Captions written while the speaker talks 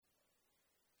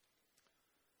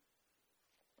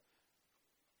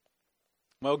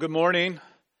Well, good morning.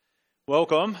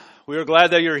 Welcome. We are glad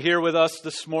that you're here with us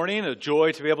this morning. A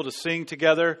joy to be able to sing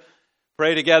together,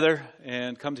 pray together,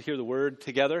 and come to hear the word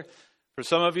together. For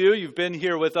some of you, you've been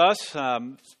here with us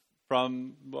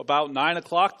from about 9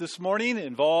 o'clock this morning,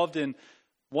 involved in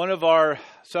one of our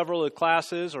several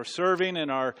classes, or serving in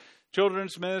our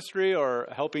children's ministry, or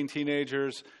helping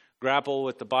teenagers grapple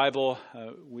with the Bible.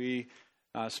 We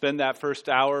spend that first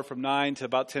hour from 9 to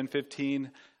about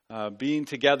 10:15 being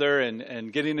together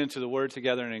and getting into the Word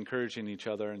together and encouraging each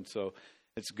other. And so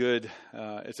it's good.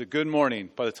 It's a good morning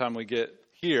by the time we get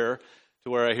here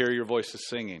to where I hear your voices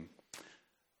singing.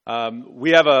 We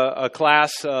have a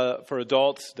class for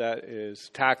adults that is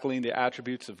tackling the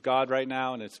attributes of God right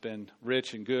now, and it's been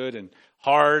rich and good and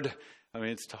hard. I mean,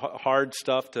 it's hard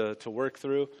stuff to work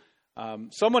through.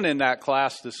 Someone in that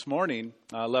class this morning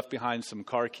left behind some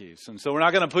car keys. And so we're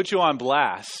not going to put you on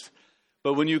blast,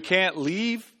 but when you can't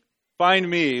leave, find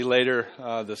me later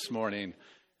this morning,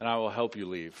 and I will help you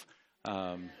leave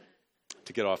to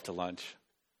get off to lunch.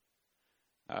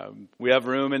 We have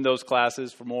room in those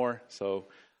classes for more, so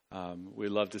we'd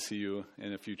love to see you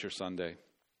in a future Sunday.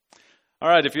 All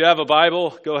right, if you have a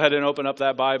Bible, go ahead and open up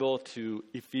that Bible to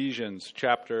Ephesians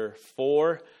chapter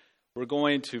 4. We're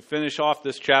going to finish off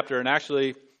this chapter and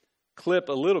actually clip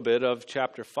a little bit of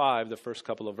chapter 5, the first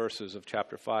couple of verses of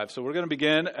chapter 5. So we're going to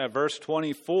begin at verse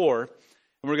 24.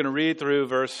 And we're going to read through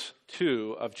verse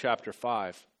 2 of chapter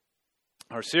 5.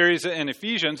 Our series in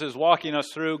Ephesians is walking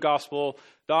us through gospel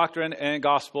doctrine and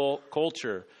gospel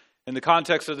culture. In the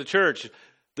context of the church,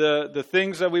 the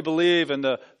things that we believe and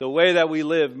the way that we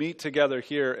live meet together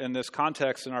here in this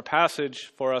context. And our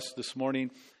passage for us this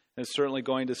morning is certainly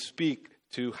going to speak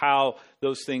to how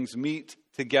those things meet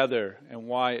together and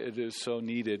why it is so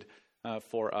needed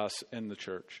for us in the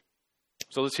church.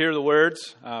 So let's hear the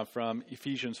words from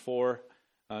Ephesians 4.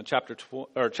 Chapter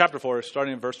 4,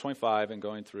 starting in verse 25 and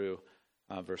going through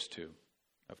verse 2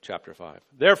 of chapter 5.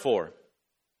 Therefore,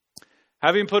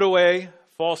 having put away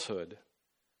falsehood,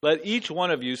 let each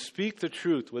one of you speak the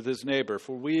truth with his neighbor,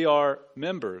 for we are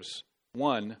members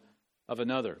one of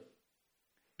another.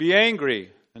 Be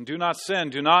angry and do not sin.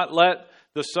 Do not let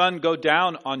the sun go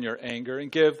down on your anger, and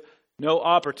give no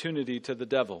opportunity to the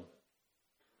devil.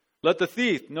 Let the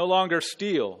thief no longer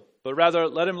steal, but rather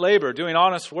let him labor, doing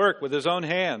honest work with his own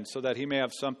hands, so that he may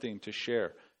have something to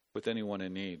share with anyone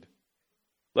in need.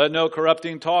 Let no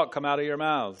corrupting talk come out of your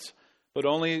mouths, but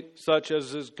only such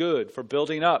as is good for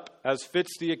building up, as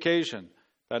fits the occasion,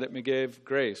 that it may give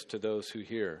grace to those who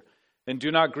hear. And do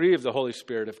not grieve the Holy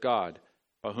Spirit of God,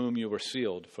 by whom you were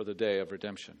sealed for the day of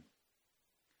redemption.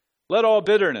 Let all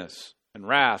bitterness and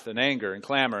wrath and anger and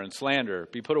clamor and slander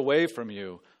be put away from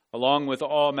you, along with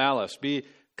all malice. Be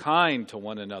kind to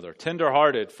one another,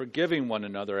 tender-hearted, forgiving one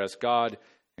another as God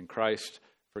in Christ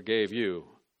forgave you.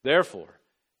 Therefore,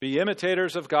 be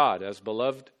imitators of God as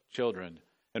beloved children,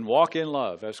 and walk in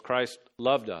love as Christ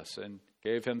loved us and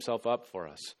gave himself up for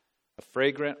us, a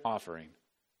fragrant offering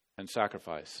and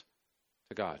sacrifice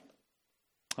to God.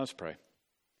 Let's pray.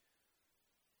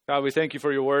 God, we thank you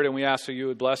for your word, and we ask that you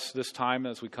would bless this time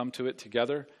as we come to it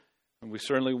together. And we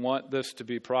certainly want this to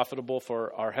be profitable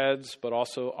for our heads, but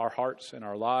also our hearts and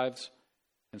our lives.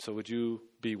 And so would you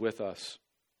be with us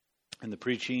in the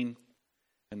preaching,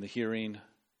 in the hearing,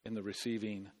 in the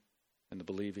receiving, in the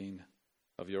believing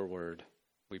of your word,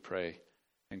 we pray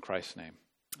in Christ's name.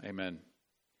 Amen.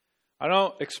 I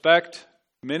don't expect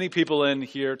many people in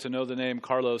here to know the name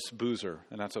Carlos Boozer,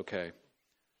 and that's okay.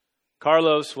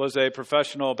 Carlos was a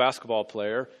professional basketball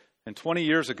player, and 20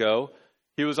 years ago,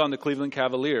 he was on the Cleveland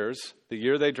Cavaliers the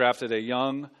year they drafted a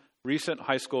young, recent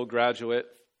high school graduate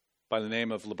by the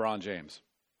name of LeBron James.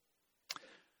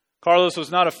 Carlos was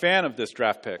not a fan of this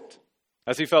draft pick,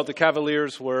 as he felt the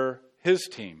Cavaliers were his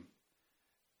team.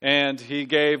 And he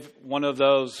gave one of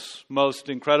those most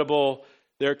incredible,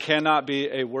 there cannot be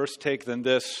a worse take than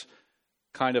this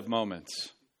kind of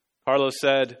moments. Carlos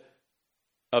said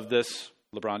of this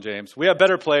LeBron James, "We have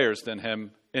better players than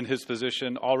him in his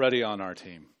position already on our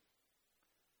team."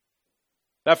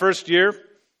 That first year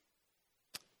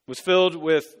was filled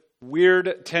with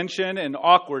weird tension and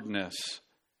awkwardness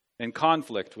and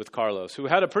conflict with Carlos, who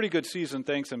had a pretty good season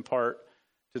thanks in part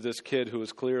to this kid who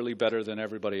was clearly better than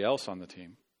everybody else on the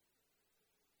team.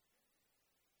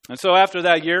 And so after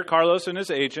that year, Carlos and his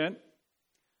agent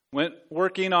went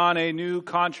working on a new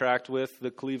contract with the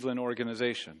Cleveland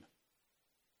organization.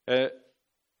 A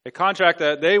contract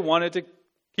that they wanted to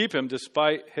keep him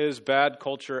despite his bad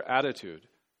culture attitude.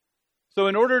 So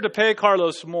in order to pay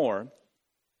Carlos more,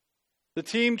 the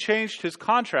team changed his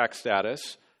contract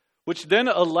status, which then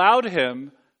allowed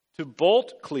him to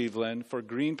bolt Cleveland for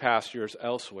green pastures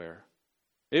elsewhere.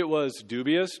 It was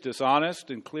dubious, dishonest,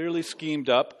 and clearly schemed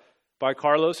up by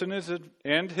Carlos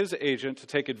and his agent to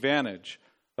take advantage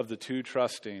of the too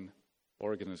trusting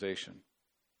organization.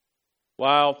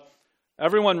 While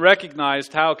everyone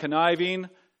recognized how conniving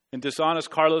and dishonest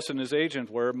Carlos and his agent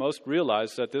were, most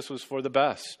realized that this was for the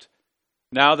best.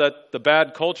 Now that the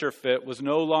bad culture fit was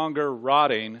no longer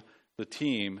rotting the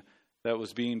team that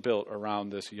was being built around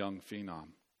this young phenom.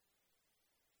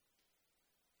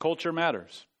 Culture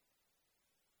matters.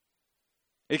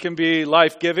 It can be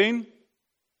life-giving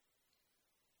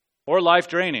or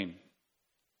life-draining.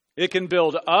 It can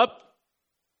build up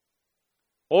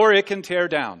or it can tear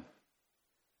down.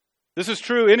 This is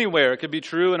true anywhere. It could be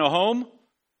true in a home.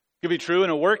 It could be true in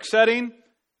a work setting.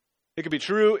 It could be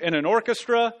true in an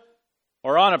orchestra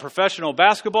or on a professional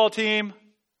basketball team.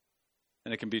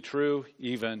 And it can be true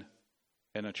even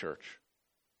in a church.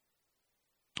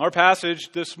 Our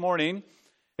passage this morning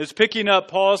is picking up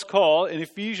Paul's call in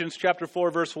Ephesians chapter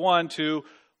 4, verse 1 to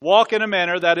walk in a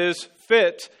manner that is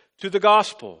fit to the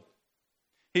gospel.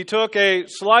 He took a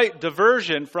slight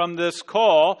diversion from this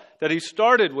call that he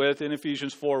started with in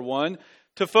Ephesians 4:1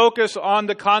 to focus on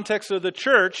the context of the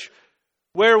church,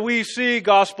 where we see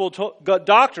gospel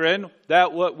doctrine,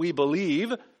 that what we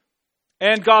believe,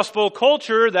 and gospel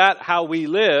culture, that how we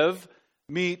live,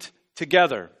 meet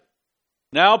together.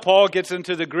 Now Paul gets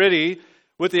into the gritty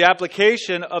with the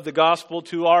application of the gospel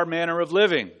to our manner of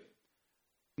living.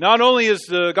 Not only is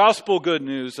the gospel good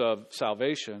news of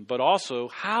salvation, but also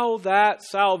how that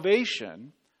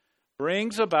salvation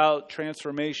brings about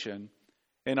transformation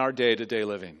in our day-to-day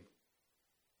living.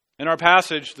 In our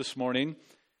passage this morning,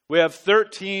 we have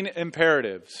 13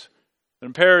 imperatives. An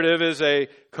imperative is a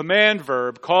command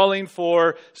verb calling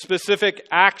for specific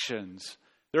actions.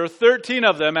 There are 13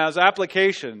 of them as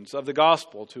applications of the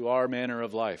gospel to our manner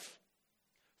of life.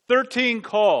 13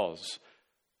 calls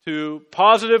to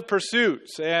positive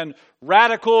pursuits and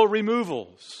radical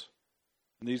removals.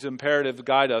 And these imperatives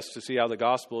guide us to see how the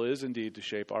gospel is indeed to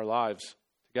shape our lives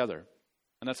together.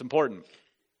 And that's important.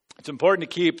 It's important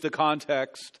to keep the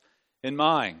context in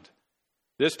mind.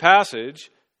 This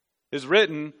passage is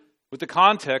written with the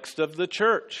context of the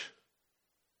church.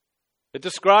 It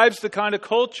describes the kind of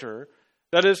culture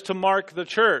that is to mark the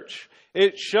church.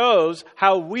 It shows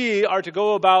how we are to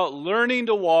go about learning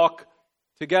to walk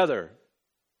together.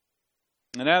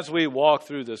 And as we walk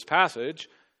through this passage,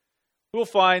 we'll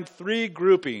find 3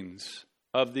 groupings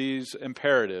of these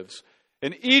imperatives.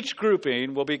 And each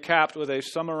grouping will be capped with a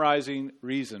summarizing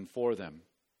reason for them.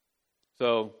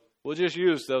 So we'll just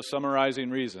use those summarizing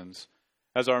reasons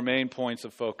as our main points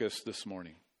of focus this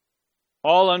morning.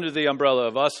 All under the umbrella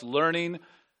of us learning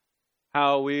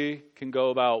how we can go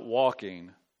about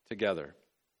walking together.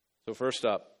 So first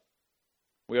up,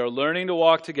 we are learning to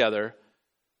walk together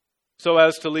so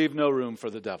as to leave no room for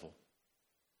the devil.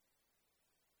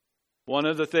 One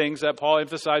of the things that Paul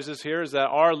emphasizes here is that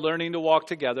our learning to walk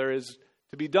together is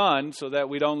to be done so that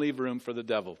we don't leave room for the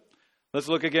devil. Let's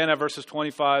look again at verses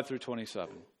 25 through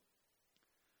 27.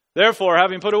 Therefore,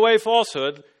 having put away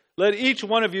falsehood, let each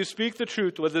one of you speak the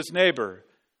truth with his neighbor,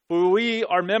 for we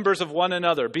are members of one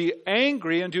another. Be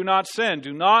angry and do not sin.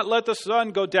 Do not let the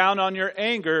sun go down on your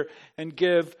anger, and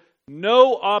give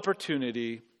no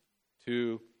opportunity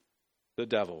to the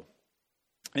devil.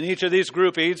 In each of these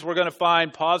groupings, we're going to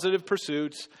find positive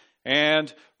pursuits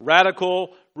and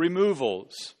radical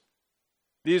removals.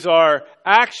 These are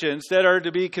actions that are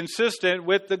to be consistent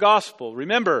with the gospel.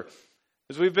 Remember,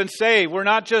 as we've been saying, we're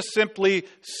not just simply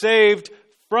saved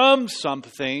from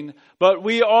something, but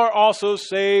we are also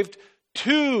saved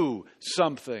to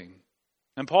something.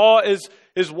 And Paul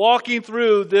is walking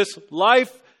through this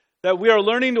life that we are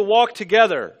learning to walk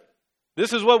together.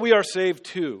 This is what we are saved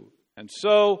to. And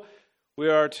so we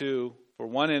are to, for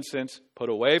one instance, put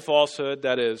away falsehood,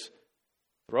 that is,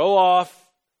 throw off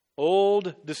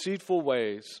old deceitful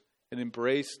ways and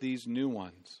embrace these new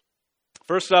ones.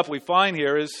 First up we find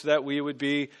here is that we would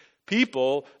be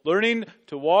people learning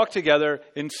to walk together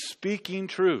in speaking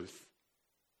truth.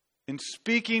 In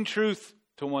speaking truth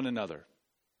to one another.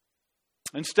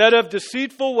 Instead of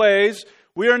deceitful ways,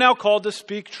 we are now called to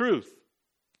speak truth.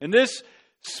 And this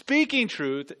speaking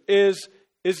truth is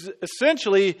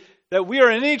essentially that we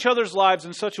are in each other's lives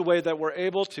in such a way that we're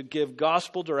able to give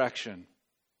gospel direction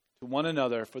to one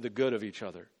another for the good of each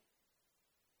other.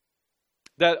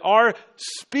 That our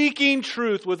speaking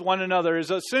truth with one another is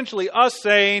essentially us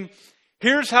saying,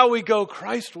 here's how we go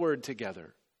Christward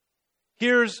together.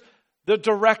 Here's the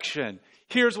direction.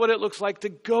 Here's what it looks like to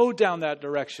go down that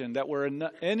direction, that we're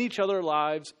in each other's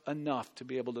lives enough to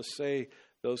be able to say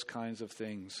those kinds of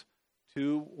things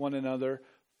to one another,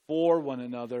 for one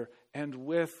another, and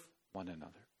with one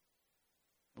another.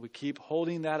 We keep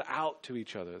holding that out to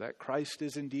each other, that Christ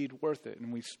is indeed worth it,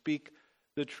 and we speak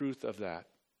the truth of that.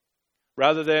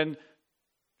 Rather than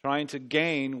trying to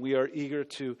gain, we are eager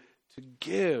to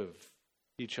give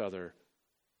each other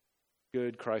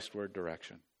good Christ-word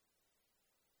direction.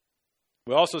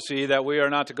 We also see that we are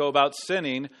not to go about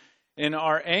sinning in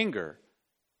our anger.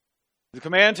 The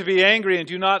command to be angry and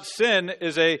do not sin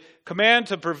is a command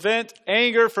to prevent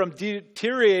anger from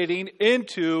deteriorating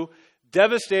into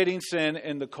devastating sin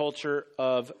in the culture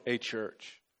of a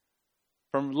church,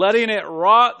 from letting it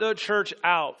rot the church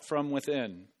out from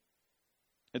within.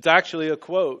 It's actually a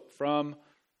quote from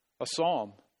a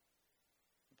psalm.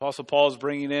 Apostle Paul is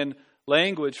bringing in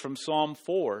language from Psalm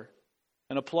 4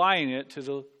 and applying it to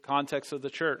the context of the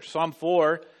church. Psalm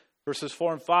 4, verses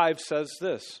 4 and 5 says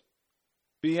this: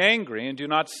 "Be angry and do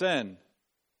not sin.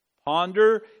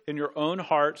 Ponder in your own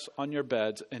hearts on your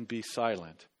beds and be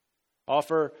silent.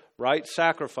 Offer right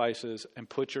sacrifices and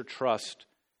put your trust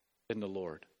in the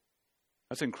Lord."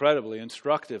 That's incredibly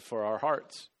instructive for our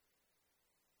hearts.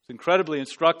 It's incredibly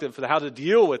instructive for how to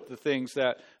deal with the things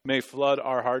that may flood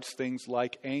our hearts, things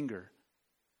like anger.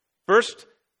 First,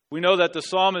 we know that the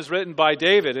psalm is written by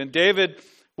David, and David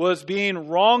was being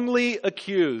wrongly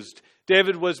accused.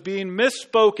 David was being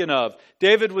misspoken of.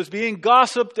 David was being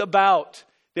gossiped about.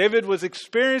 David was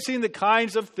experiencing the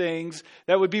kinds of things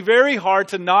that would be very hard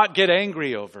to not get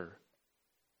angry over.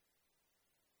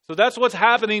 So that's what's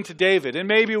happening to David. And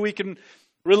maybe we can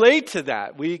relate to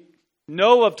that. We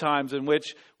know of times in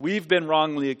which we've been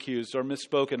wrongly accused or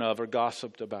misspoken of or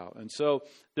gossiped about. And so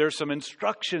there's some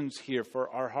instructions here for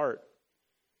our heart.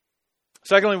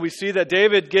 Secondly, we see that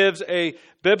David gives a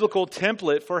biblical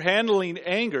template for handling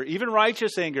anger, even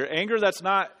righteous anger, anger that's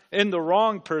not in the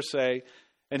wrong per se.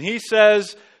 And he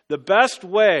says the best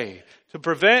way to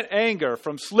prevent anger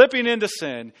from slipping into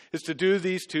sin is to do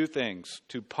these two things: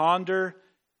 to ponder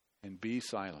and be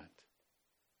silent.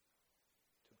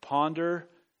 To ponder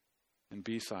and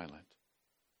be silent.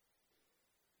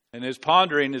 And his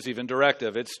pondering is even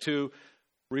directive. It's to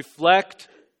reflect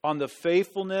on the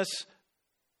faithfulness,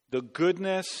 the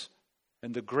goodness,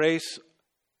 and the grace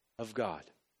of God.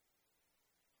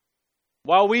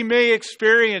 While we may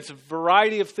experience a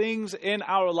variety of things in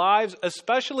our lives,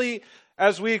 especially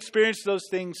as we experience those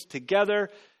things together,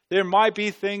 there might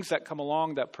be things that come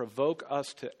along that provoke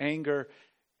us to anger.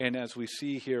 And as we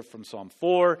see here from Psalm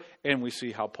 4, and we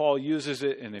see how Paul uses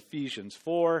it in Ephesians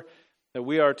 4, that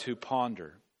we are to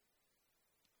ponder.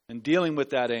 And dealing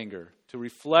with that anger, to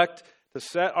reflect, to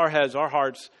set our heads, our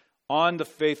hearts on the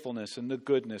faithfulness and the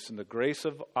goodness and the grace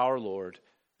of our Lord,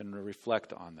 and to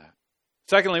reflect on that.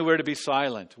 Secondly, we're to be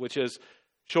silent, which is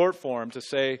short form to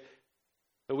say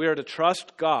that we are to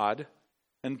trust God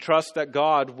and trust that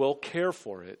God will care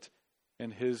for it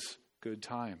in His good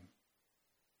time.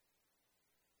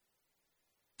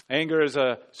 Anger is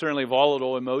a certainly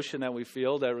volatile emotion that we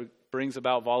feel that brings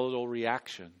about volatile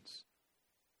reactions.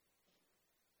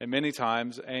 And many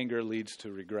times, anger leads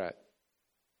to regret.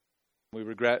 We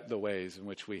regret the ways in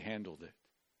which we handled it.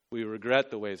 We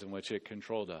regret the ways in which it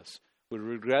controlled us. We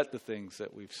regret the things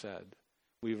that we've said.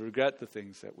 We regret the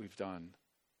things that we've done.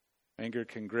 Anger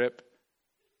can grip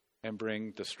and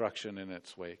bring destruction in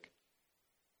its wake.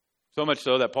 So much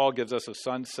so that Paul gives us a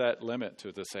sunset limit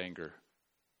to this anger.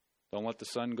 Don't let the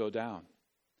sun go down.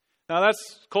 Now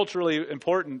that's culturally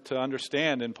important to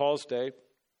understand in Paul's day.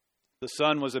 The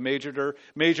sun was a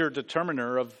major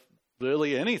determiner of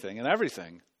really anything and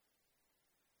everything.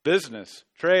 Business,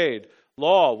 trade,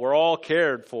 law were all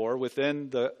cared for within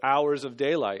the hours of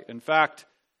daylight. In fact,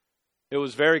 it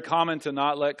was very common to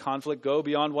not let conflict go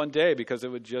beyond one day because it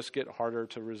would just get harder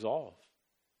to resolve.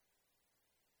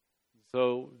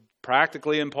 So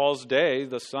practically in Paul's day,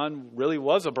 the sun really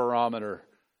was a barometer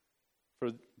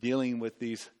for dealing with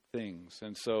these things.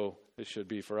 And so it should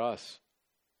be for us.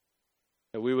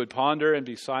 That we would ponder and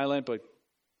be silent, but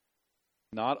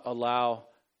not allow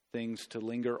things to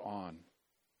linger on.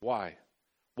 Why?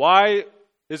 Why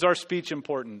is our speech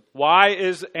important? Why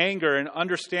is anger and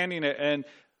understanding it and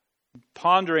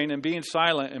pondering and being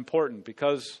silent important?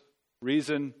 Because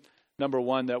reason number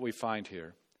one that we find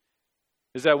here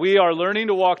is that we are learning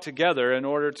to walk together in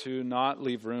order to not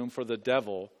leave room for the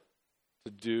devil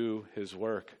to do his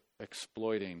work,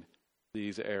 exploiting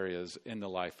these areas in the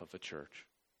life of a church.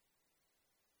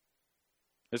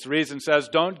 This reason says,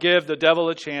 don't give the devil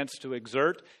a chance to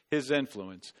exert his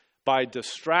influence by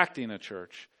distracting a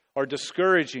church or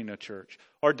discouraging a church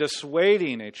or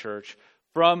dissuading a church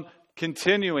from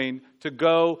continuing to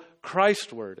go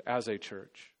Christward as a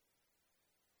church.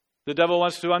 The devil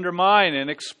wants to undermine and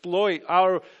exploit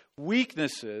our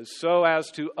weaknesses so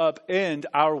as to upend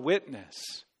our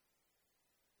witness.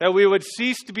 That we would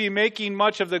cease to be making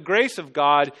much of the grace of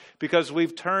God because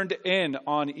we've turned in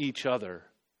on each other.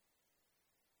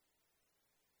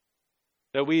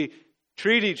 That we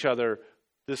treat each other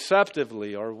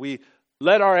deceptively, or we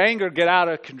let our anger get out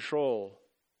of control.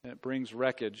 And it brings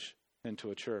wreckage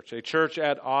into a church. A church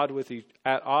at odds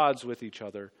with each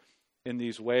other in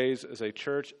these ways is a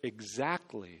church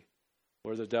exactly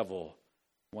where the devil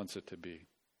wants it to be.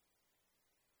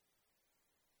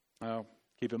 Now,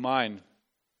 keep in mind,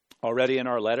 already in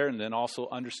our letter, and then also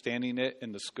understanding it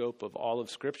in the scope of all of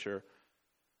Scripture,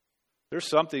 there's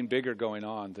something bigger going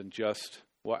on than just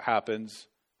what happens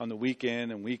on the week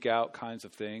in and week out kinds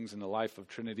of things in the life of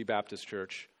Trinity Baptist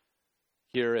Church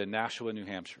here in Nashua, New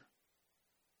Hampshire.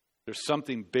 There's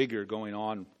something bigger going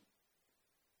on.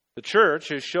 The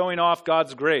church is showing off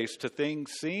God's grace to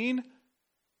things seen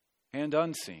and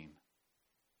unseen.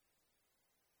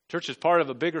 Church is part of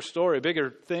a bigger story, a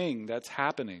bigger thing that's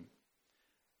happening.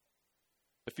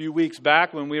 A few weeks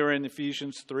back when we were in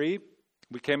Ephesians 3,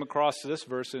 we came across this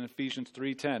verse in Ephesians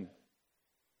 3:10.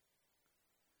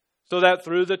 So that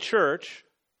through the church,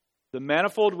 the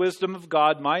manifold wisdom of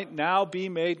God might now be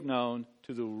made known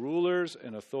to the rulers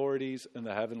and authorities in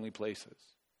the heavenly places.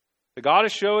 That God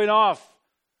is showing off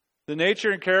the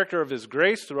nature and character of His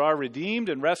grace through our redeemed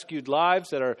and rescued lives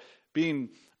that are being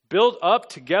built up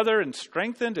together and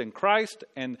strengthened in Christ,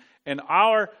 and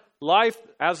our life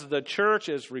as the church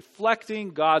is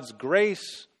reflecting God's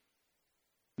grace,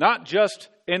 not just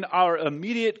in our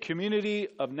immediate community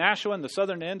of Nashua and the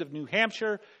southern end of New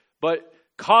Hampshire, but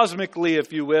cosmically,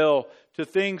 if you will, to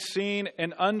things seen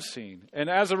and unseen. And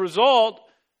as a result,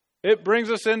 it brings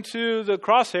us into the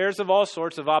crosshairs of all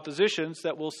sorts of oppositions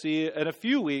that we'll see in a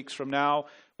few weeks from now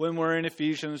when we're in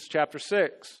Ephesians chapter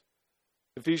 6.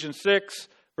 Ephesians 6,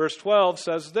 verse 12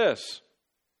 says this: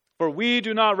 For we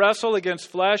do not wrestle against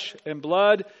flesh and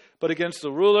blood, but against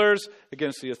the rulers,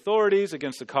 against the authorities,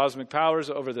 against the cosmic powers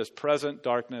over this present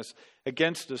darkness,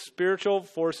 against the spiritual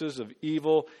forces of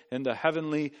evil in the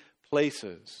heavenly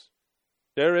places.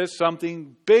 There is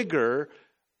something bigger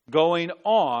going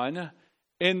on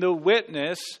in the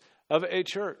witness of a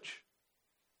church.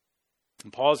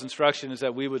 And Paul's instruction is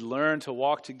that we would learn to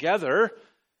walk together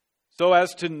so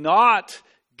as to not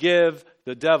give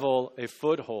the devil a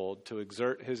foothold to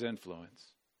exert his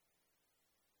influence.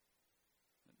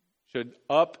 Should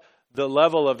up the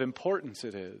level of importance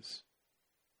it is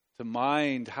to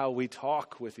mind how we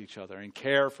talk with each other and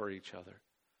care for each other.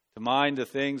 To mind the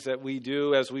things that we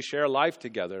do as we share life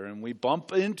together and we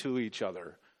bump into each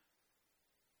other.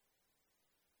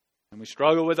 And we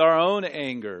struggle with our own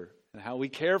anger and how we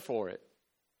care for it.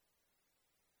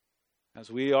 As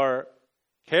we are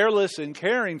careless in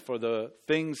caring for the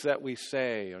things that we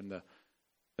say and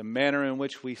the manner in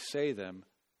which we say them,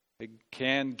 it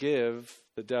can give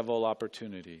the devil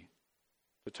opportunity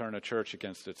to turn a church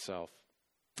against itself.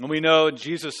 And we know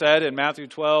Jesus said in Matthew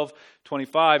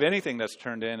 12:25, anything that's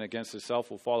turned in against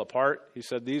itself will fall apart. He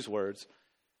said these words: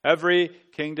 Every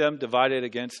kingdom divided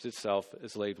against itself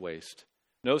is laid waste.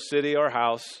 No city or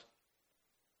house,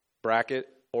 bracket,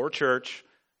 or church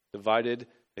divided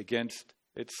against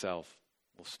itself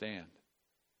will stand.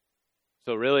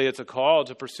 So really it's a call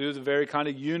to pursue the very kind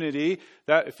of unity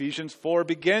that Ephesians 4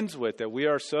 begins with, that we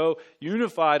are so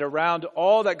unified around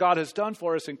all that God has done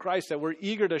for us in Christ that we're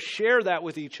eager to share that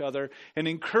with each other and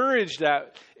encourage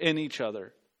that in each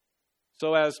other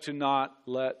so as to not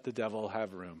let the devil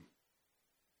have room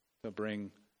to bring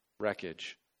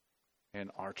wreckage in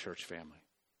our church family.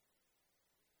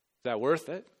 Is that worth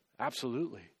it?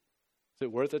 Absolutely. Is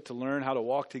it worth it to learn how to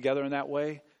walk together in that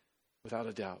way? Without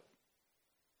a doubt.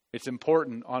 It's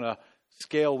important on a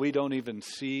scale we don't even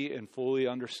see and fully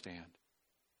understand.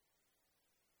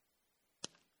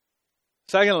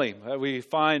 Secondly, we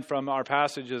find from our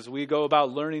passages, we go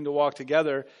about learning to walk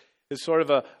together is sort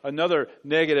of another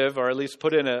negative, or at least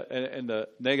put in the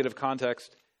negative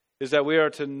context, is that we are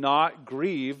to not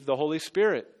grieve the Holy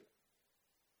Spirit.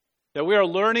 That we are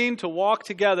learning to walk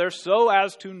together so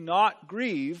as to not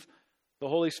grieve the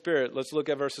Holy Spirit. Let's look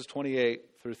at verses 28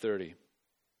 through 30.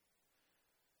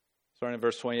 Starting in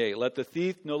verse 28, let the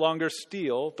thief no longer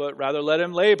steal, but rather let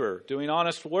him labor, doing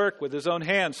honest work with his own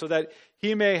hands, so that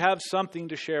he may have something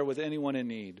to share with anyone in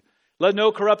need. Let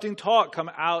no corrupting talk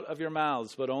come out of your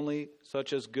mouths, but only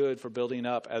such as good for building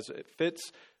up, as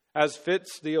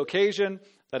fits the occasion,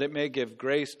 that it may give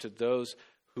grace to those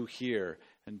who hear.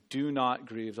 And do not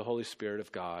grieve the Holy Spirit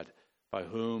of God, by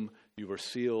whom you were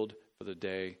sealed for the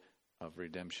day of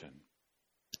redemption.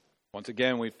 Once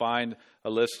again, we find a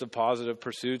list of positive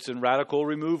pursuits and radical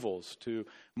removals to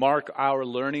mark our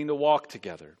learning to walk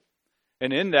together.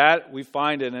 And in that, we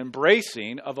find an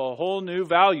embracing of a whole new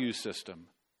value system.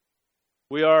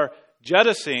 We are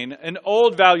jettisoning an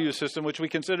old value system, which we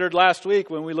considered last week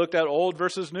when we looked at old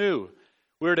versus new.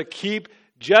 We're to keep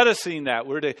jettisoning that.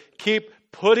 We're to keep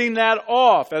putting that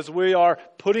off as we are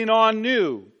putting on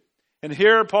new. And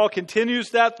here Paul continues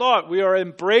that thought. We are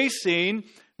embracing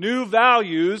new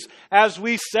values as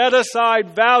we set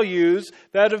aside values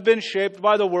that have been shaped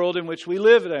by the world in which we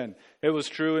live in. It was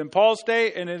true in Paul's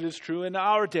day, and it is true in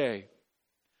our day.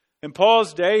 In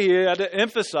Paul's day, he had to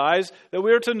emphasize that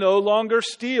we are to no longer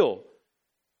steal.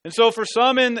 And so for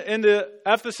some in the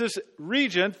Ephesus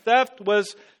region, theft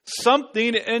was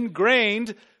something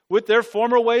ingrained with their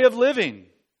former way of living.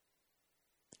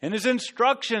 And his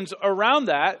instructions around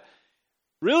that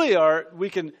really are, we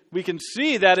can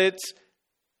see that it's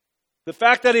the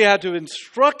fact that he had to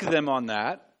instruct them on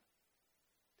that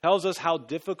tells us how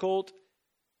difficult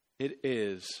it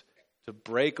is to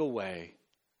break away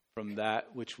from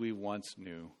that which we once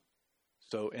knew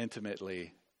so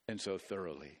intimately and so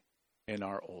thoroughly in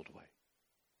our old way.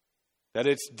 That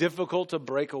it's difficult to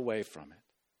break away from it.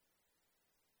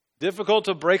 Difficult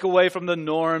to break away from the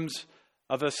norms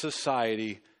of a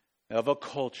society, of a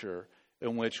culture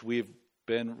in which we've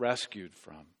been rescued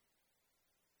from.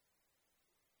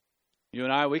 You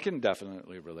and I, we can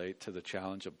definitely relate to the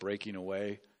challenge of breaking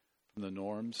away from the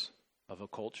norms of a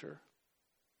culture.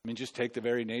 I mean, just take the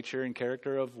very nature and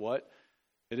character of what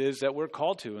it is that we're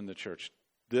called to in the church,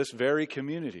 this very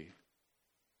community.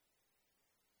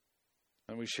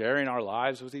 Are we sharing our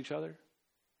lives with each other?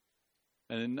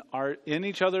 And are in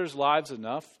each other's lives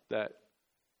enough that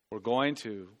we're going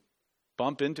to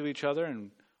bump into each other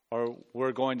or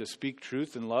we're going to speak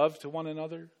truth and love to one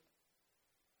another?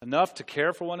 Enough to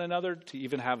care for one another, to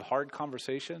even have hard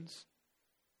conversations?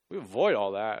 We avoid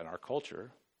all that in our culture.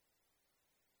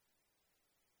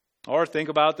 Or think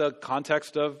about the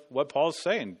context of what Paul's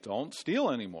saying. Don't steal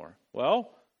anymore.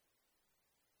 Well,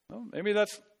 maybe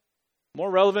that's more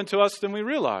relevant to us than we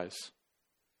realize.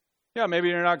 Yeah, maybe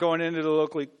you're not going into the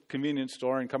local convenience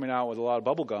store and coming out with a lot of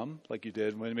bubble gum like you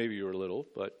did when maybe you were little,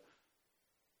 but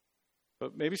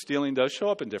maybe stealing does show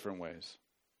up in different ways.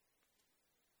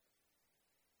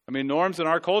 I mean, norms in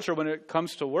our culture when it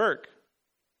comes to work,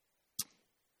 it's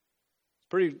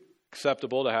pretty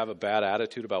acceptable to have a bad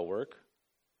attitude about work.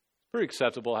 It's pretty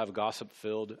acceptable to have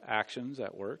gossip-filled actions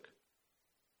at work.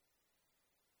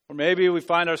 Or maybe we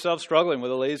find ourselves struggling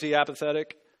with a lazy,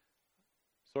 apathetic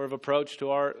sort of approach to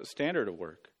our standard of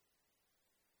work.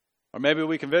 Or maybe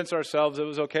we convince ourselves it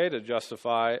was okay to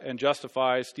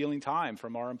justify stealing time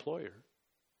from our employer.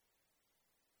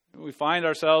 We find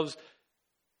ourselves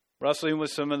wrestling with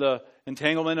some of the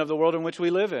entanglement of the world in which we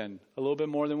live in a little bit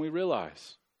more than we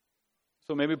realize.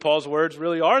 So maybe Paul's words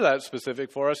really are that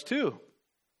specific for us too,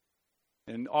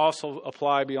 and also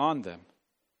apply beyond them.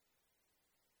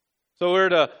 So we're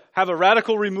to have a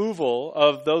radical removal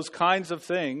of those kinds of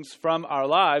things from our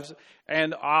lives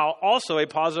and also a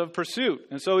positive pursuit.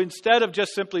 And so instead of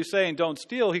just simply saying don't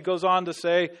steal, he goes on to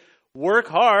say work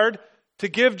hard to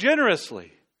give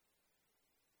generously.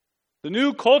 The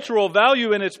new cultural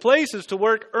value in its place is to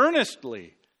work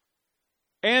earnestly.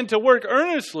 And to work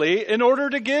earnestly in order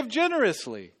to give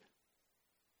generously.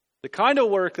 The kind of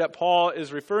work that Paul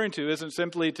is referring to isn't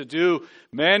simply to do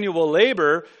manual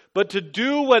labor, but to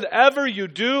do whatever you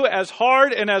do as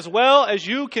hard and as well as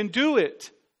you can do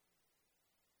it.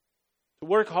 To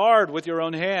work hard with your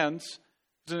own hands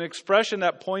is an expression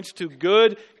that points to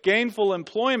good, gainful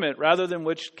employment rather than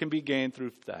which can be gained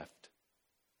through theft.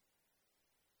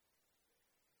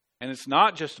 And it's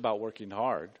not just about working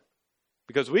hard,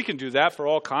 because we can do that for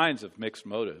all kinds of mixed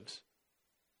motives.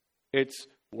 It's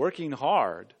working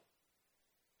hard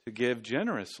to give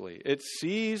generously. It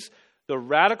sees the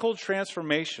radical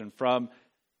transformation from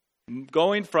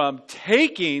going from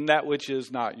taking that which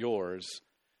is not yours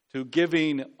to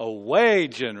giving away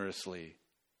generously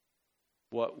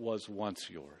what was once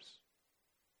yours.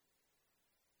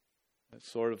 That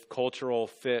sort of cultural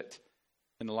fit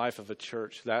in the life of a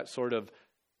church, that sort of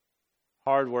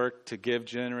hard work to give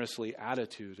generously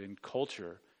attitude and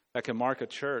culture that can mark a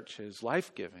church is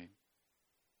life-giving.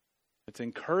 It's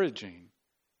encouraging.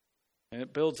 And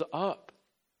it builds up.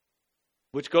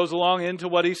 Which goes along into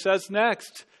what he says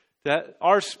next. That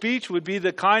our speech would be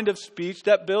the kind of speech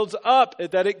that builds up,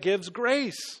 that it gives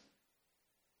grace.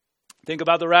 Think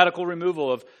about the radical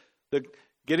removal of the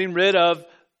getting rid of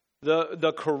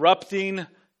the corrupting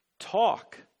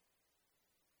talk.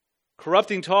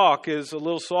 Corrupting talk is a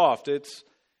little soft. It's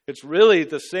really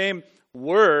the same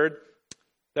word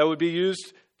that would be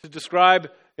used to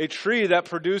describe a tree that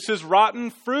produces rotten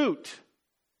fruit.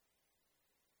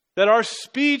 That our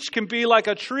speech can be like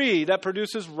a tree that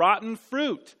produces rotten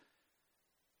fruit.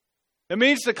 It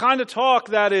means the kind of talk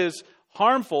that is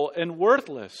harmful and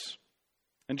worthless.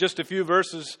 And just a few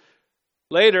verses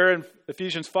later, in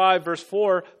Ephesians 5, verse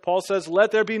 4, Paul says,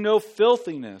 "Let there be no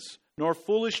filthiness, nor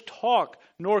foolish talk,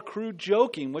 nor crude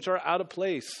joking, which are out of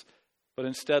place, but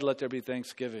instead let there be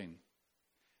thanksgiving."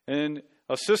 In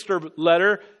a sister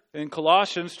letter in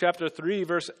Colossians chapter 3,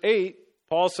 verse 8,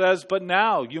 Paul says, "But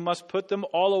now you must put them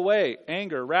all away,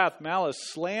 anger, wrath, malice,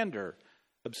 slander,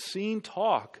 obscene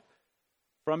talk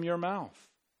from your mouth."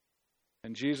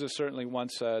 And Jesus certainly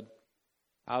once said,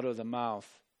 out of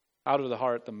the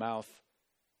heart, the mouth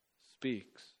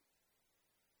speaks.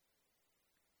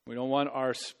 We don't want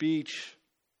our speech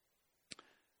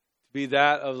to be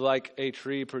that of like a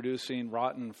tree producing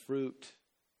rotten fruit.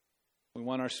 We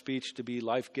want our speech to be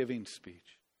life-giving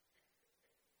speech.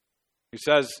 He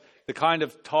says the kind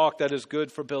of talk that is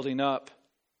good for building up.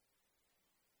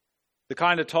 The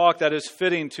kind of talk that is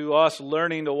fitting to us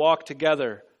learning to walk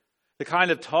together. The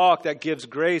kind of talk that gives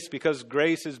grace because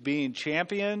grace is being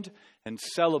championed and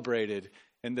celebrated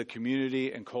in the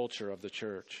community and culture of the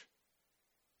church.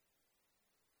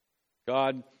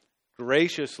 God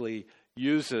graciously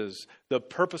uses the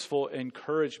purposeful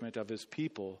encouragement of His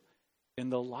people in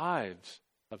the lives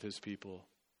of His people.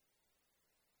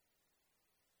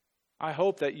 I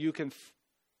hope that you can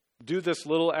do this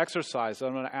little exercise that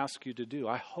I'm going to ask you to do.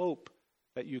 I hope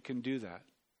that you can do that.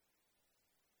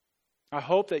 I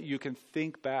hope that you can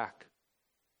think back,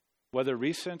 whether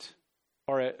recent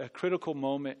or at a critical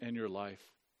moment in your life,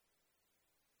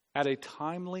 at a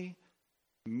timely,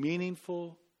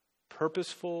 meaningful,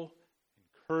 purposeful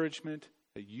encouragement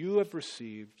that you have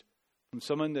received from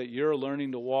someone that you're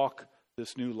learning to walk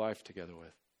this new life together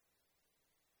with.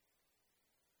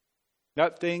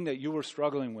 That thing that you were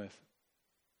struggling with.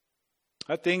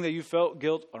 That thing that you felt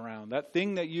guilt around. That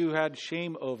thing that you had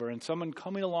shame over. And someone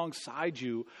coming alongside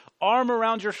you, arm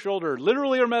around your shoulder,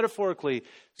 literally or metaphorically,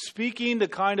 speaking the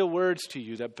kind of words to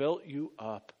you that built you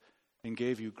up and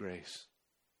gave you grace.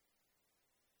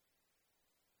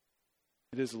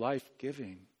 It is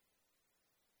life-giving.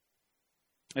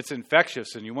 It's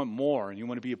infectious and you want more and you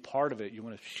want to be a part of it. You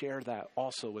want to share that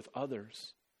also with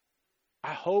others.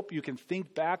 I hope you can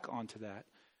think back onto that.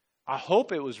 I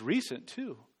hope it was recent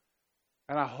too.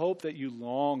 And I hope that you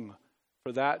long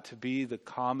for that to be the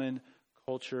common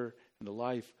culture and the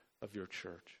life of your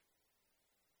church.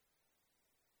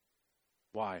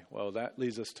 Why? Well, that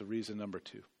leads us to reason number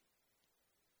 2.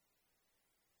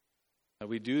 That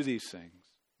we do these things,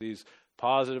 these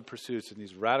positive pursuits and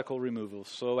these radical removals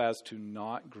so as to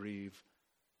not grieve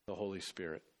the Holy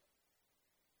Spirit.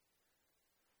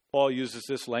 Paul uses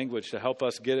this language to help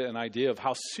us get an idea of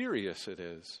how serious it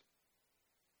is.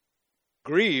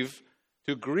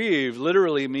 To grieve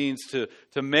literally means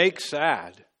to make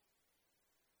sad.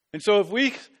 And so if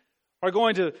we are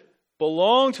going to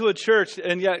belong to a church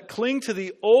and yet cling to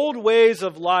the old ways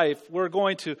of life, we're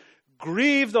going to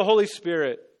grieve the Holy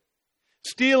Spirit.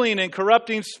 Stealing and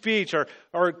corrupting speech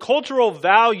are cultural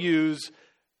values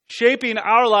shaping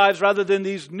our lives rather than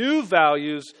these new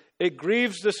values. It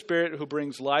grieves the Spirit who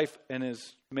brings life and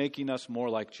is making us more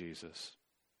like Jesus.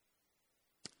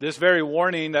 This very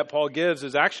warning that Paul gives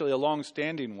is actually a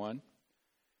long-standing one.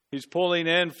 He's pulling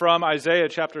in from Isaiah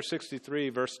chapter 63,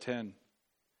 verse 10.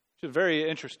 It's a very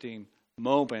interesting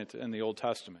moment in the Old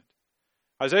Testament.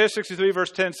 Isaiah 63,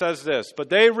 verse 10 says this, "But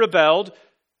they rebelled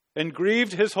and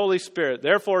grieved His Holy Spirit.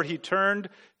 Therefore He turned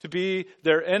to be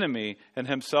their enemy and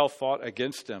Himself fought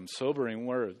against them." Sobering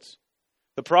words.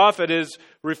 The prophet is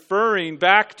referring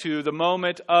back to the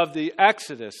moment of the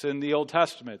Exodus in the Old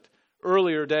Testament,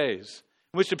 earlier days,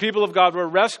 in which the people of God were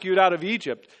rescued out of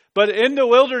Egypt. But in the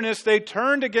wilderness, they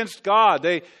turned against God.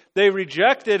 They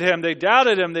rejected Him. They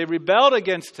doubted Him. They rebelled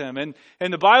against Him. And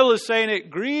the Bible is saying it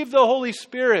grieved the Holy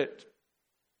Spirit.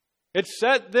 It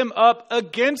set them up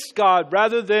against God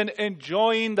rather than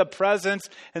enjoying the presence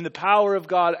and the power of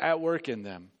God at work in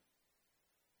them.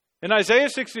 And Isaiah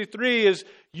 63 is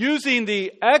using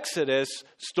the Exodus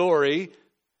story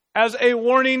as a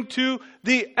warning to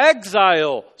the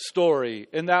exile story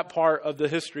in that part of the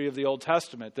history of the Old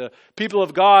Testament. The people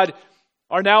of God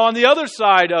are now on the other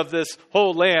side of this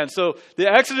whole land. So the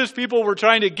Exodus people were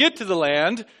trying to get to the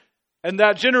land, and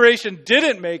that generation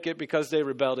didn't make it because they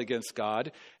rebelled against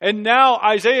God. And now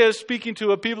Isaiah is speaking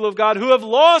to a people of God who have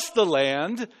lost the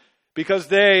land because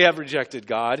they have rejected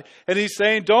God. And he's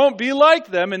saying, don't be like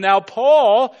them. And now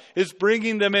Paul is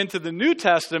bringing them into the New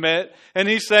Testament. And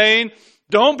he's saying,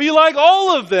 don't be like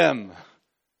all of them.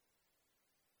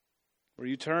 where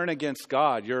you turn against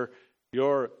God,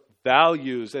 your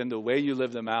values and the way you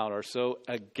live them out are so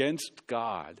against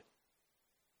God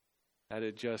that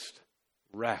it just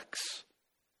wrecks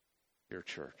your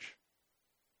church.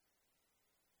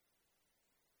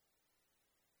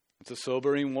 It's a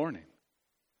sobering warning.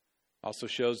 Also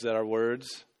shows that our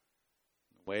words,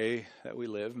 the way that we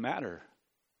live, matter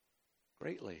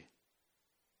greatly.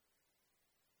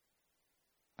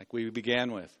 Like we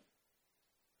began with,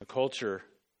 a culture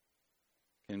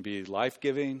can be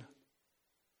life-giving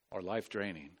or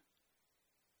life-draining.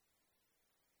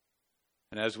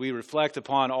 And as we reflect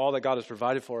upon all that God has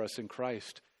provided for us in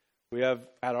Christ, we have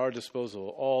at our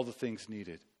disposal all the things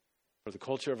needed for the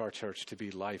culture of our church to be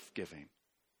life-giving.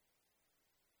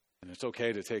 And it's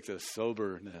okay to take the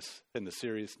soberness and the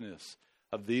seriousness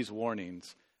of these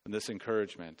warnings and this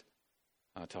encouragement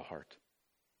to heart.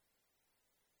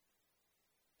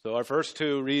 So our first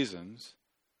two reasons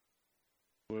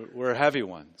were heavy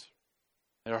ones.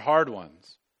 They're hard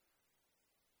ones.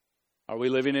 Are we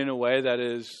living in a way that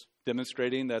is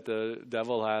demonstrating that the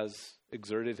devil has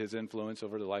exerted his influence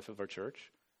over the life of our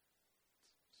church?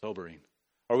 Sobering.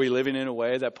 Are we living in a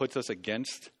way that puts us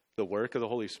against the work of the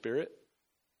Holy Spirit?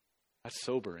 That's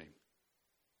sobering.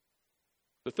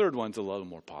 The third one's a little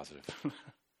more positive,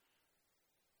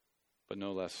 but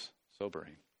no less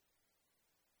sobering.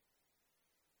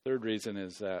 Third reason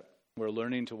is that we're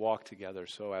learning to walk together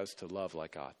so as to love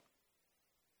like God.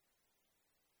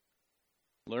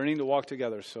 Learning to walk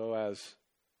together so as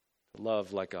to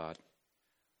love like God.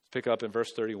 Let's pick up in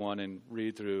verse 31 and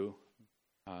read through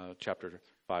chapter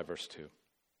 5, verse 2.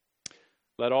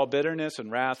 Let all bitterness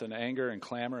and wrath and anger and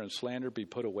clamor and slander be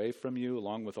put away from you,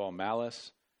 along with all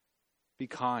malice. Be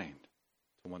kind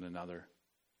to one another,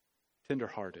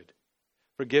 tender-hearted,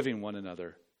 forgiving one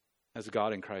another, as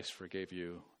God in Christ forgave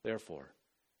you. Therefore,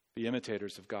 be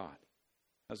imitators of God.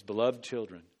 As beloved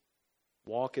children,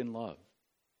 walk in love,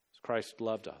 as Christ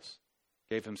loved us,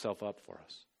 gave himself up for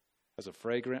us, as a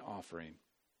fragrant offering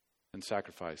and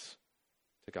sacrifice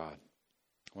to God.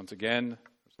 Once again,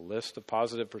 there's a list of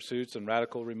positive pursuits and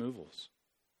radical removals.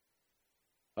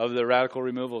 Of the radical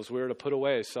removals, we're to put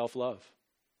away self-love,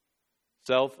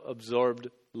 self-absorbed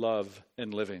love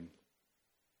in living.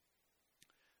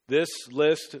 This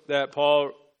list that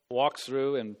Paul walks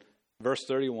through in verse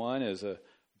 31 is a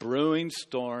brewing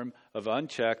storm of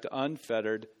unchecked,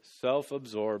 unfettered,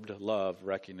 self-absorbed love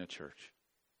wrecking a church.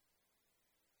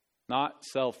 Not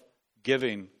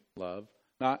self-giving love,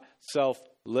 not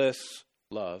selfless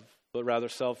love, but rather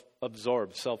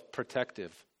self-absorbed,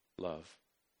 self-protective love.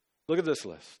 Look at this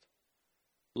list.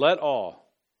 Let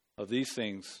all of these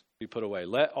things be put away.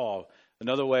 Let all.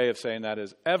 Another way of saying that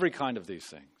is every kind of these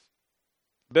things.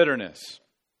 Bitterness.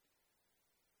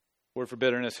 Word for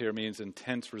bitterness here means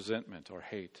intense resentment or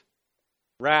hate.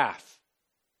 Wrath,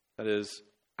 that is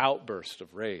outburst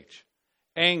of rage.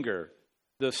 Anger,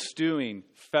 the stewing,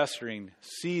 festering,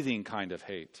 seething kind of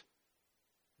hate.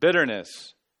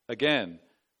 Bitterness, again,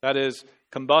 that is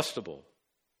combustible,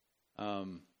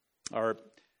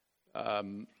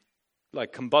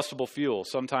 like combustible fuel,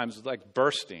 sometimes like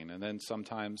bursting and then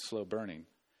sometimes slow burning.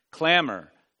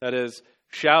 Clamor, that is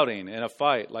shouting in a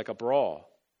fight like a brawl.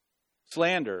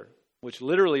 Slander, which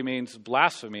literally means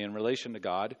blasphemy in relation to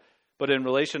God, but in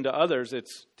relation to others,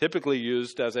 it's typically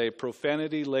used as a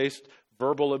profanity-laced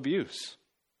verbal abuse.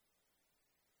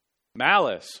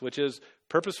 Malice, which is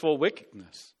purposeful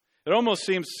wickedness. It almost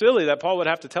seems silly that Paul would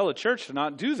have to tell a church to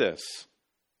not do this.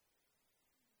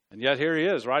 And yet here he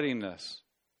is writing this.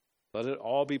 Let it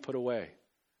all be put away.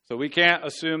 So we can't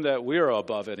assume that we're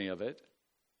above any of it,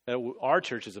 that our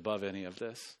church is above any of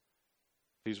this.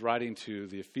 He's writing to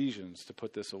the Ephesians to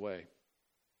put this away.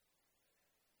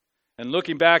 And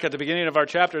looking back at the beginning of our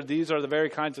chapter, these are the very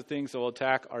kinds of things that will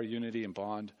attack our unity and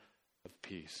bond of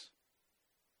peace.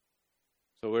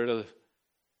 So we're to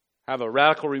have a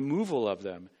radical removal of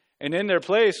them. And in their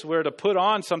place, we're to put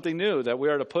on something new, that we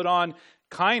are to put on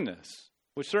kindness,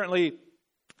 which certainly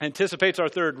anticipates our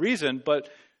third reason, but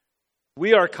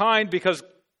we are kind because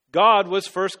God was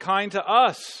first kind to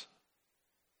us.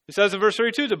 It says in verse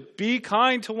 32 to be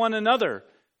kind to one another.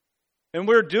 And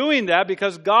we're doing that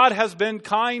because God has been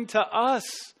kind to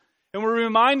us. And we're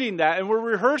reminding that, and we're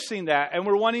rehearsing that, and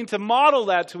we're wanting to model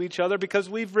that to each other because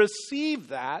we've received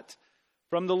that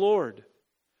from the Lord.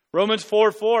 Romans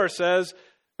 4:4 says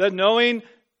that knowing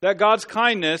that God's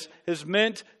kindness is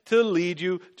meant to lead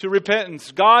you to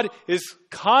repentance. God is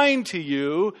kind to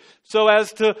you so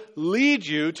as to lead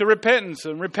you to repentance.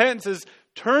 And repentance is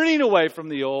turning away from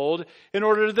the old in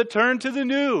order to turn to the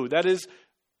new. That is,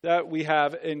 that we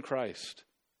have in Christ.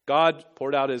 God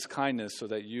poured out his kindness so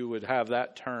that you would have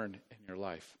that turn in your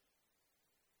life.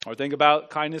 Or think about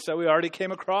kindness that we already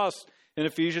came across in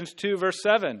Ephesians 2, verse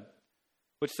 7,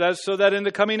 which says, so that in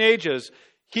the coming ages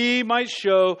he might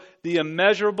show the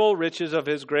immeasurable riches of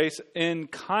his grace in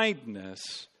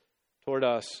kindness toward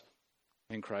us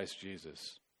in Christ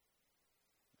Jesus.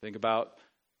 Think about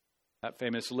that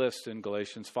famous list in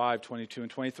Galatians 5, 22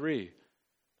 and 23.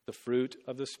 The fruit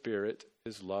of the Spirit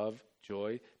is love,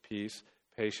 joy, peace,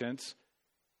 patience,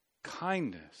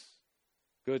 kindness,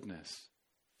 goodness,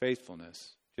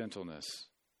 faithfulness, gentleness,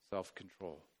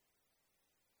 self-control.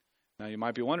 Now you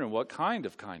might be wondering, what kind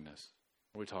of kindness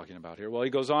are we talking about here? Well, he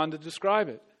goes on to describe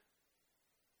it.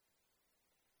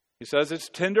 He says it's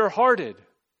tender-hearted.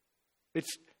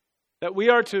 It's that we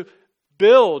are to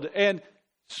build and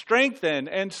strengthen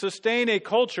and sustain a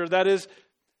culture that is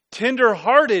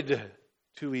tender-hearted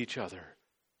to each other.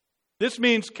 This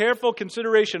means careful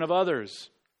consideration of others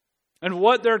and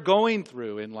what they're going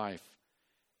through in life,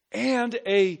 and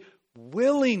a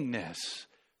willingness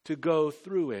to go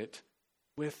through it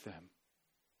with them.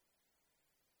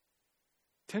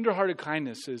 Tender-hearted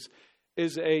kindness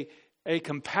is a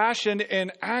compassion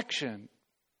in action,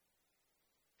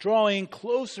 drawing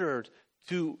closer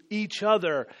to each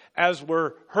other as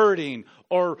we're hurting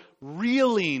or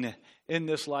reeling in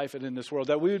this life and in this world.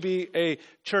 That we would be a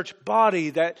church body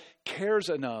that cares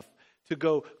enough to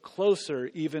go closer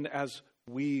even as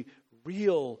we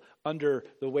reel under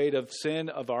the weight of sin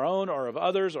of our own or of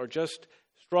others, or just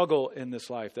struggle in this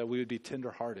life, that we would be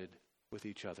tender-hearted with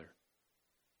each other.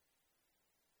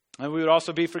 And we would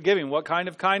also be forgiving. What kind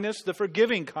of kindness? The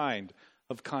forgiving kind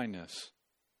of kindness.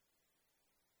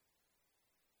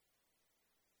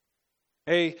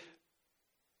 A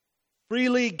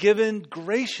freely given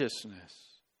graciousness.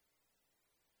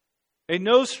 A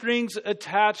no strings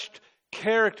attached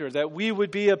character, that we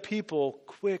would be a people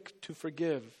quick to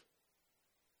forgive.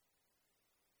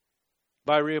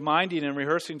 By reminding and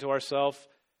rehearsing to ourselves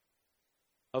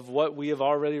of what we have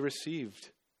already received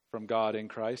from God in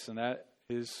Christ, and that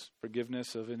is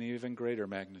forgiveness of an even greater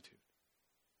magnitude.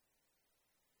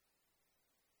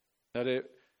 That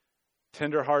it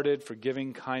tender-hearted,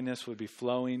 forgiving kindness would be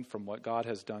flowing from what God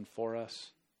has done for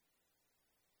us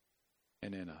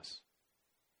and in us.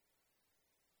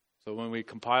 So when we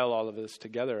compile all of this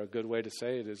together, a good way to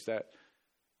say it is that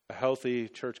a healthy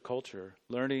church culture,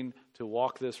 learning to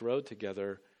walk this road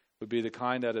together, would be the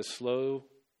kind that is slow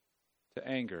to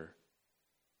anger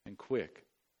and quick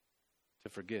to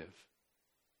forgive.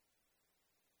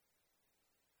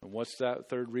 And what's that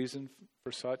third reason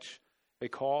for such a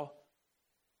call?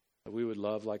 That we would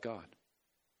love like God.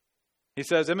 He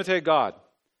says, imitate God.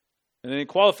 And then he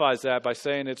qualifies that by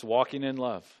saying it's walking in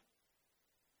love.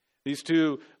 These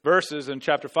two verses in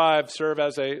chapter 5 serve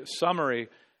as a summary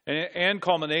and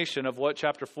culmination of what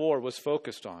chapter 4 was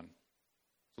focused on.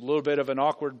 It's a little bit of an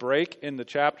awkward break in the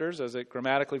chapters as it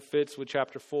grammatically fits with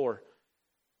chapter 4.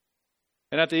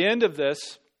 And at the end of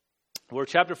this, where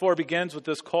chapter 4 begins with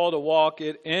this call to walk,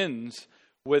 it ends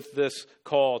with this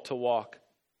call to walk.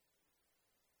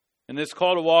 And this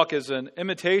call to walk is an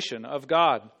imitation of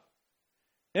God.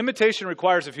 Imitation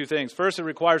requires a few things. First, it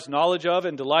requires knowledge of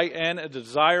and delight in a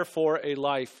desire for a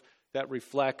life that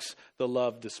reflects the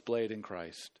love displayed in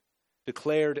Christ,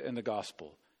 declared in the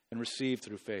gospel, and received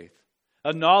through faith.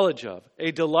 A knowledge of,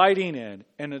 a delighting in,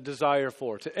 and a desire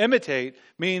for. To imitate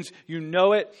means you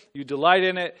know it, you delight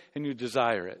in it, and you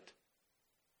desire it.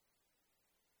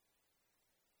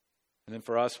 And then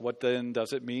for us, what then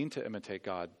does it mean to imitate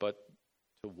God but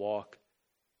to walk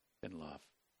in love?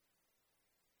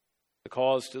 The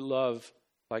call is to love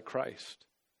like Christ.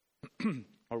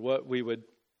 Or what we would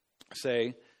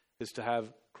say is to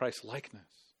have Christ-likeness.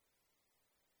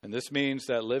 And this means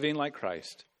that living like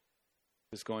Christ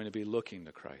is going to be looking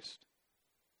to Christ.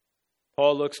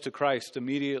 Paul looks to Christ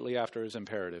immediately after his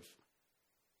imperative.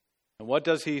 And what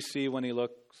does he see when he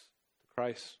looks to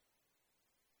Christ?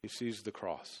 He sees the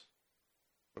cross,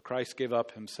 where Christ gave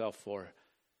up himself for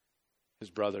his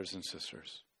brothers and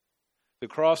sisters. The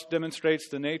cross demonstrates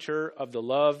the nature of the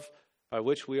love by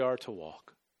which we are to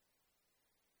walk.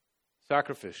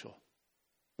 Sacrificial,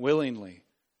 willingly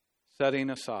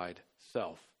setting aside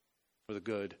self for the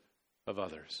good of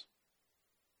others.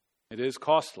 It is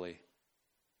costly,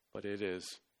 but it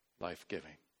is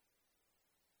life-giving.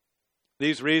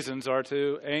 These reasons are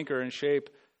to anchor and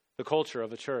shape the culture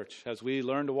of a church as we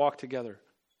learn to walk together.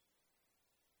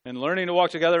 And learning to walk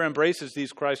together embraces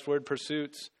these Christward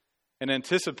pursuits and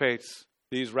anticipates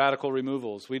these radical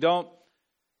removals. We don't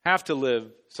have to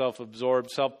live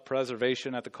self-absorbed,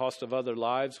 self-preservation at the cost of other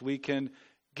lives. We can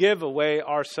give away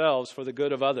ourselves for the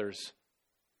good of others.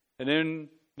 And in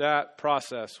that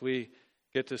process, we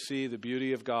get to see the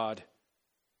beauty of God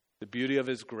the beauty of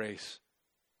his grace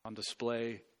on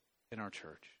display in our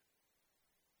church.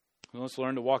 And let's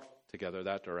learn to walk together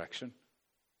that direction.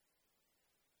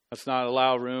 Let's not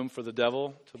allow room for the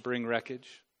devil to bring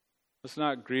wreckage. Let's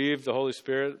not grieve the Holy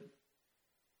Spirit.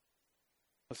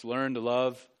 Let's learn to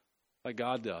love like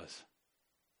God does.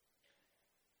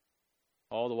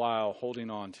 All the while holding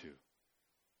on to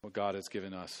what God has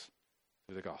given us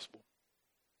through the gospel.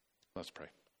 Let's pray.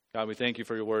 God, we thank you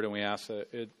for your word, and we ask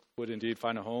that it would indeed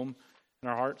find a home in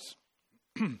our hearts.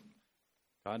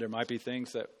 God, there might be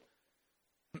things that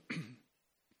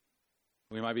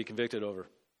we might be convicted over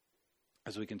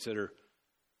as we consider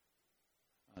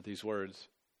these words.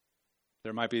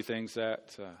 There might be things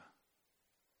that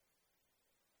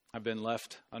have been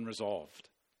left unresolved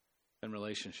in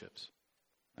relationships.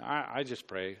 I just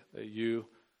pray that you,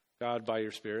 God, by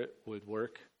your Spirit, would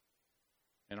work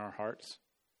in our hearts,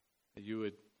 that you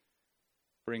would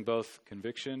bring both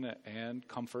conviction and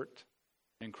comfort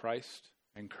in Christ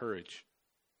and courage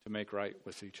to make right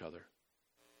with each other.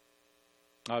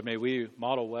 God, may we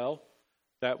model well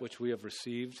that which we have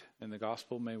received in the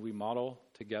gospel. May we model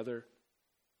together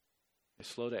a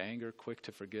slow to anger, quick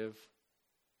to forgive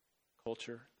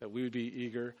culture, that we would be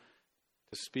eager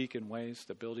to speak in ways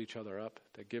that build each other up,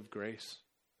 that give grace,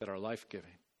 that are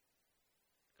life-giving.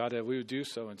 God, that we would do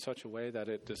so in such a way that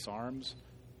it disarms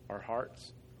our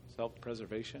hearts,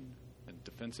 self-preservation and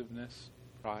defensiveness,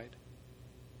 pride,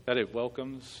 that it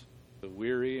welcomes the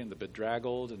weary and the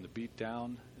bedraggled and the beat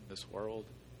down in this world,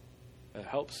 that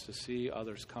helps to see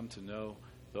others come to know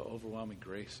the overwhelming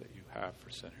grace that you have for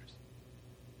sinners.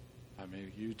 May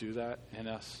you do that in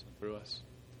us and through us.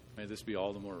 May this be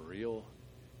all the more real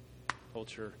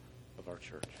culture of our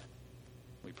church.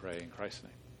 We pray in Christ's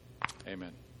name.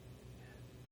 Amen.